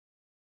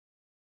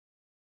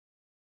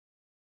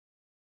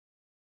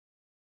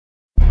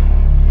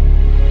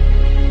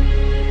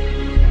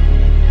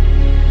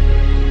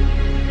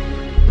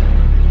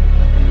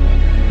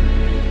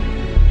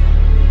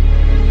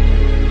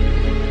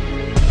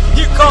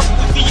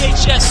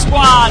VHS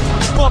squad,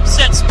 bump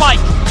set spike,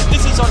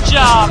 this is our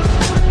job.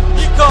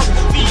 Here comes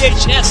the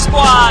VHS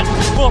squad,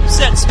 bump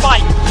set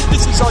spike,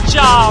 this is our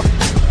job.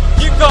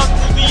 Here comes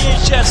the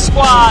VHS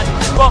squad,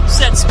 bump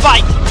set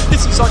spike,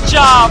 this is our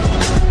job.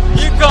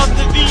 Here comes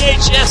the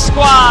VHS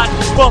squad,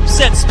 bump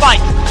set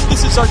spike,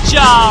 this is our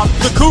job.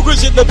 The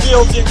Cougars in the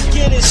building,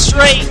 get it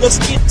straight, let's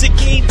get to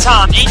game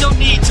time, ain't no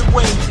need to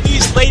wait.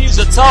 These ladies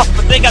are tough,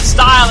 but they got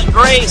style and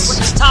grace. When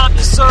it's time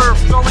to serve,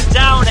 throwing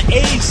down an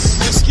ace.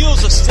 Your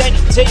skills are steady,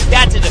 take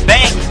that to the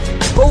bank.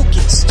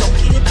 Focus, don't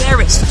get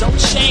embarrassed,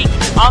 don't shank.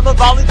 On the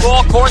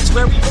volleyball court's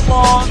where we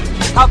belong.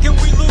 How can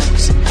we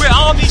lose? We're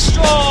Army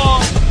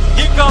strong.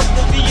 Here comes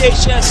the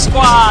VHS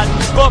squad,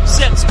 bump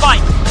set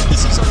spike,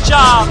 this is our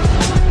job.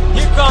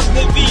 Here comes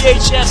the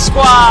VHS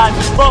squad,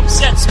 bump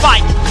set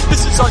spike,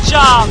 this is our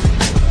job.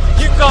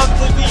 Here comes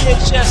the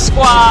VHS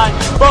squad,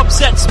 bump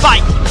set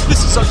spike,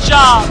 this is our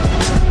job.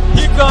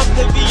 Here comes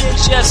the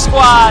VHS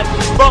squad,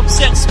 bump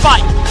set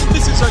spike,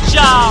 this is our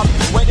job.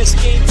 When it's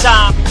game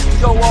time, we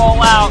go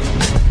all out.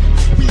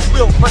 We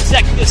will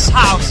protect this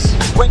house.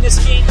 When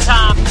it's game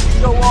time,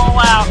 we go all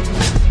out.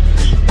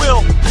 We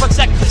will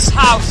protect this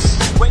house.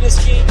 When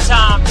it's game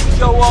time, we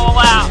go all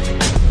out.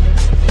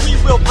 We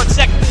will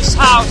protect this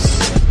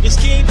house. It's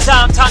game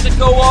time, time to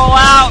go all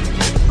out.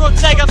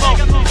 Protegamo,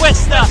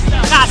 Cuesta,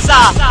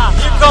 Casa.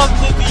 Here comes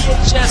the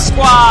VHS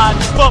squad,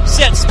 bump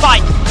set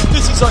spike,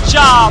 this is our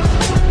job.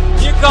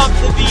 Here comes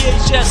the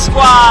VHS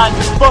squad,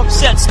 bump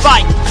set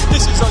spike,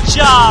 this is our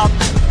job.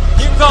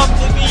 Here comes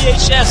the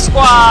VHS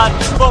squad,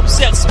 bump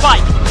set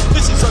spike,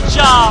 this is our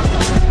job.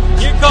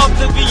 Here comes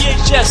the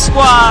VHS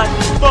squad,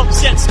 bump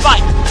set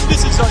spike,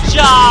 this is our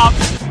job.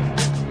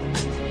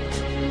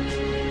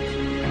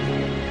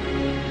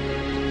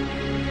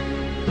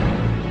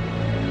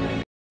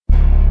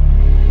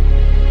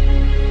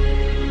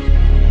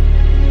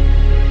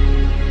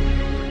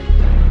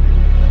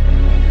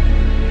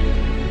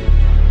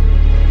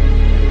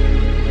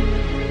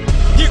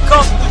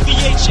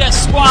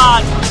 VHS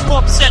squad,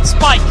 bump set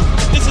spike,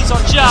 this is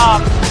our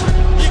job.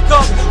 Here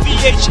comes the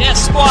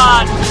VHS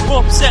squad,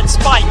 bump set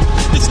spike,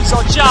 this is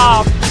our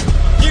job.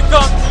 Here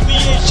comes the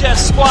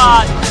VHS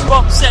squad,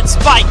 bump set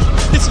spike,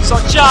 this is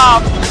our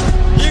job.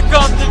 Here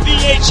comes the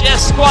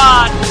VHS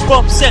squad,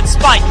 bump set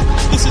spike,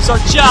 this is our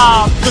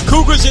job. The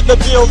Cougars in the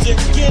building,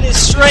 get it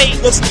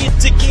straight, let's get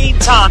to game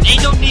time,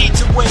 ain't no need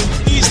to wait.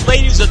 These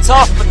ladies are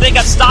tough, but they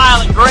got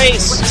style and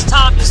grace. When it's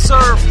time to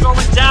serve,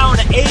 throwing down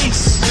an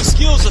ace. Your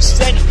skills are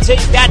steady,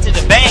 take that to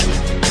the bank.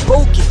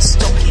 Focus,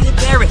 don't get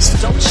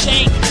embarrassed, don't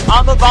shank.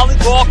 On the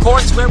volleyball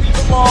court's where we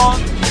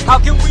belong. How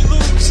can we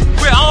lose?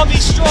 We're Army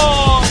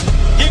strong.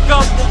 Here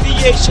comes the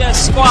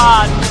VHS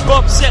squad,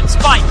 bump set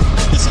spike,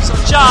 this is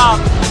our job.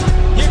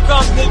 Here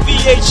comes the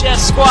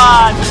VHS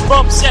squad,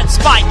 bump set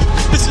spike,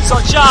 this is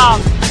our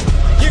job.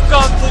 Here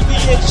comes the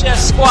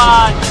VHS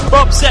squad,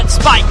 bump set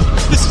spike,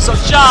 this is our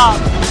job.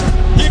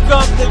 Here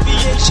comes the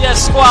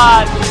VHS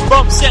squad,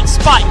 bump set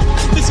spike,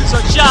 this is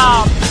our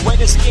job. When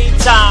it's game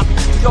time,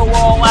 we go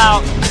all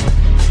out.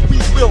 We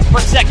will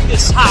protect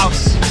this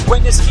house.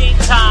 When it's game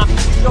time,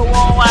 we go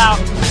all out.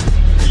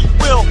 We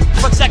will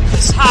protect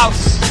this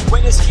house.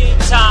 When it's game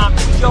time,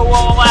 we go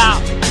all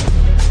out.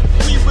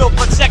 We will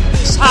protect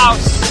this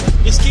house.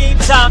 It's game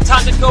time,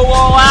 time to go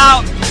all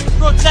out.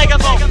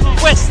 Protegamo,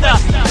 Cuesta,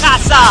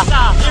 Casa.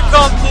 Here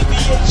comes the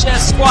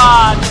VHS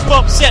squad,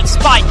 bump set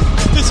spike,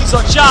 this is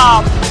our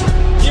job.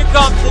 Here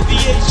comes the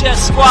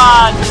VHS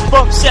squad,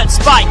 bump set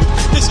spike,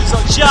 this is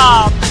our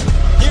job.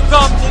 Here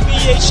comes the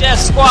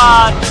VHS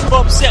squad,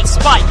 bump set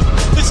spike,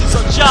 this is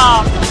our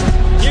job.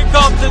 Here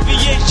comes the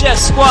VHS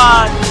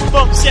squad,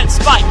 bump set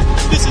spike,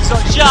 this is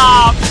our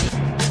job.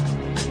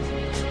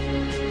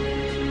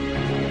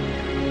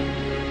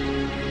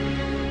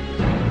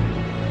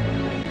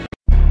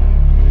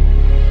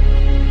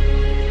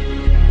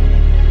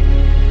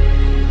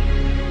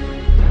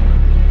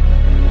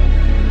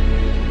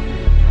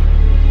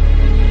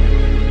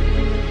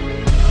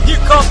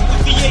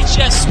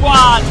 VHS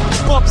squad,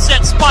 bump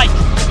set spike,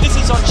 this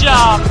is our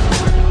job.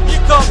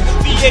 Here comes the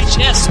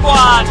VHS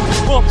squad,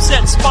 bump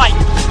set spike,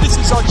 this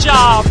is our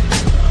job.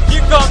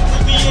 Here comes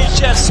the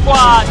VHS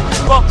squad,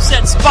 bump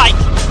set spike,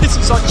 this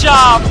is our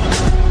job.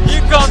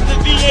 Here comes the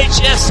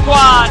VHS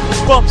squad,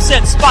 bump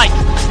set spike,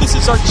 this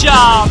is our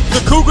job.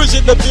 The Cougars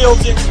in the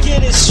building,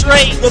 get it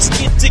straight, let's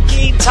get to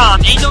game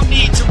time, ain't no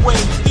need to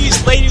wait.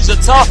 These ladies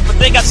are tough, but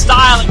they got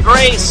style and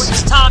grace. When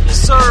it's time to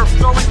serve,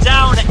 throwing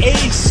down an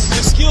ace.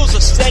 Your skills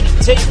are steady,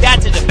 take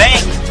that to the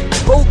bank.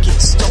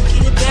 Focus, don't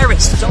get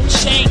embarrassed, don't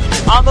shank.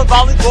 On the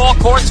volleyball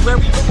court's where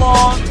we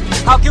belong.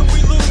 How can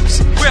we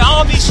lose? We're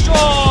Army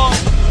strong.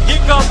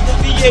 Here comes the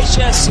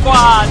VHS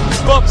squad,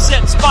 bump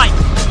set spike,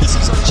 this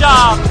is our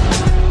job.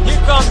 Here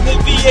comes the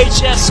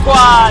VHS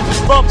squad,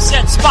 bump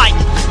set spike,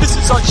 this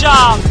is our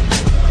job.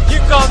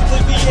 Here comes the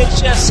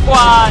VHS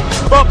squad,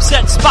 bump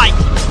set spike,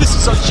 this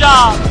is our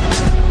job.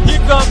 Here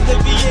comes the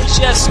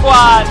VHS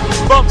squad,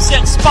 bump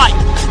set spike,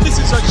 this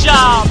is our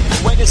job.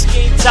 When it's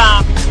game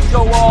time, we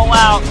go all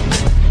out.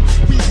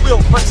 We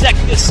will protect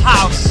this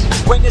house.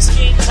 When it's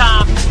game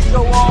time, we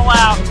go all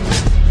out.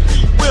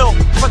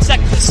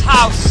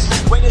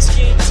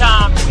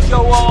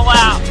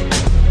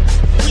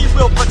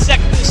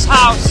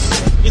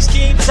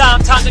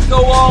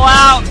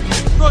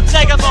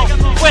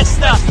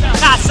 questa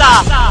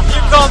casa.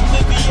 Here come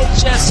the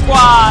VHS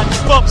squad.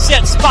 Bump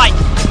set spike,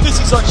 this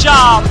is our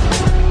job.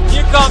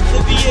 Here come the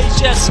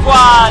VHS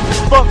squad.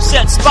 Bump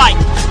set spike,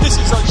 this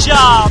is our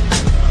job.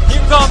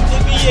 Here come the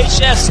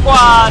VHS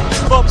squad.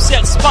 Bump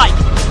set spike,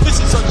 this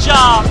is our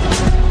job.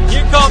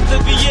 Here come the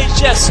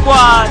VHS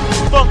squad.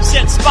 Bump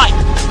set spike,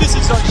 this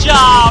is our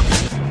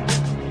job.